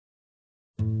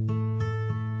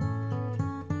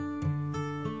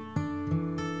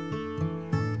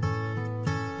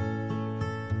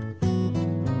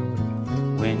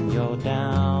you're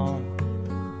down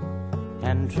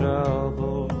and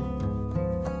troubled,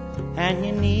 and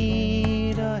you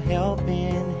need a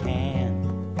helping hand,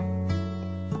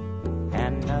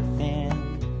 and nothing,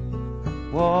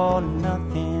 well,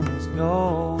 nothing is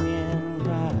going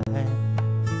right.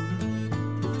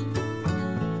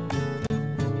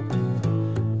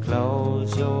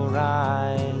 Close your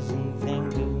eyes and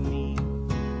think of me,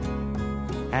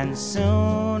 and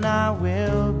soon I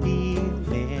will be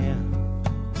there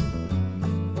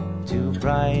to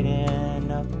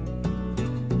brighten up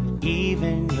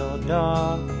even your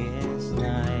darkest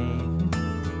night.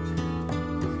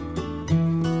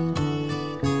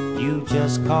 You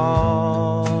just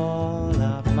call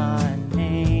out my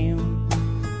name,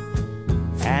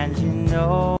 and you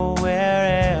know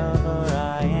wherever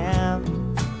I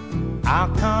am,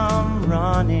 I'll come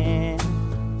running.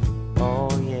 Oh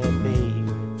yeah, baby,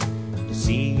 to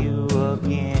see you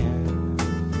again.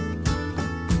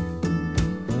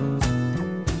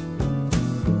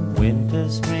 Winter,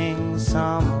 spring,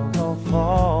 summer, or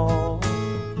fall,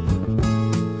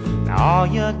 now all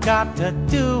you got to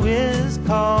do is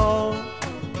call,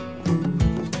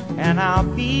 and I'll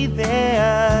be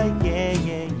there, yeah,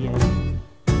 yeah, yeah.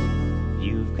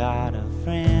 You've got a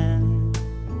friend.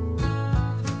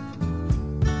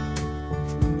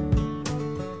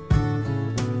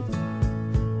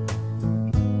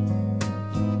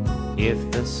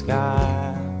 If the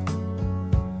sky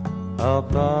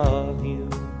above you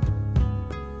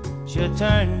should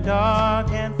turn dark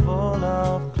and full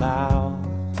of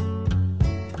clouds,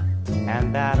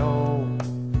 and that old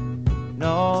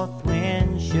north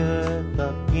wind should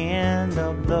begin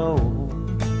to blow,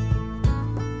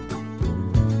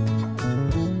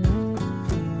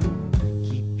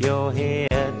 keep your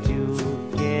head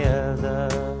together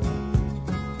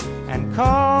and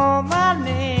call my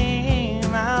name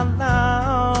out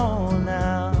loud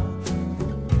now.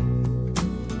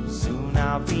 Soon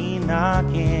I'll be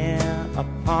knocking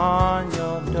upon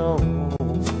your door.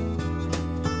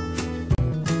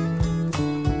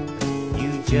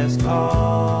 You just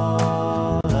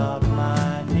call up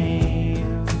my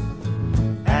name,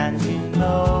 and you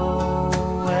know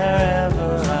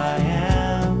wherever I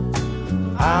am,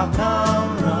 I'll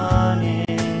come running.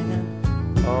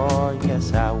 Oh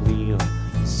yes, I will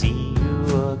see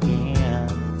you again.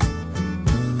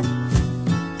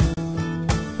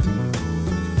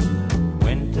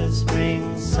 Winter,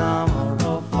 spring, summer,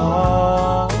 or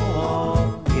fall,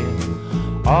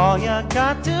 yeah. All you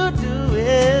got to do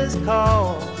is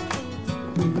call,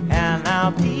 and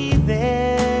I'll be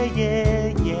there,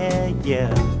 yeah, yeah,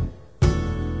 yeah.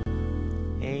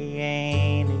 Hey,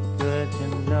 ain't it good to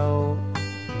know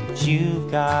that you've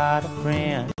got a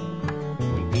friend?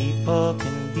 People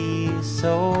can be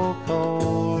so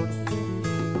cold,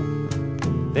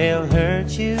 they'll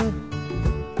hurt you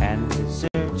and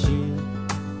desert you.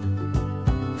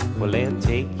 Well, they'll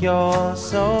take your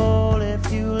soul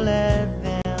if you let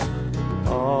them.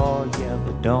 Oh yeah,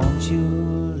 but don't you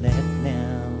let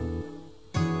them.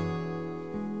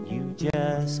 You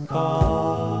just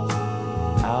call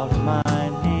out my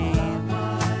name,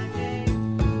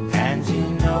 and you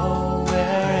know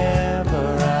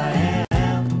wherever I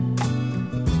am,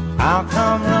 I'll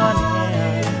come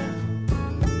running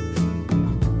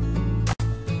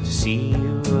to see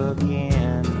you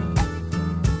again.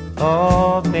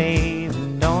 Oh baby,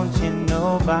 don't you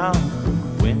know about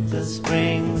winter,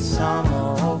 spring,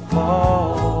 summer, or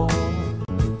fall?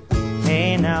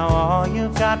 Hey, now all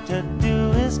you've got to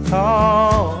do is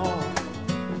call.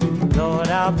 Lord,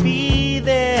 I'll be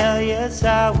there, yes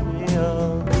I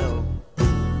will. No,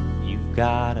 you've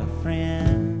got a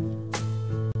friend.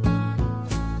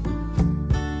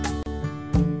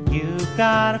 You've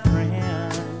got a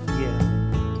friend, yeah.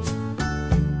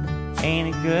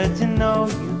 Ain't it good to know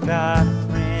you've got a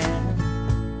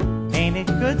friend? Ain't it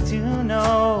good to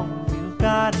know you've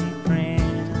got a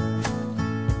friend?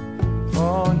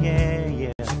 Oh yeah,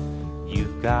 yeah,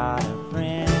 you've got a friend.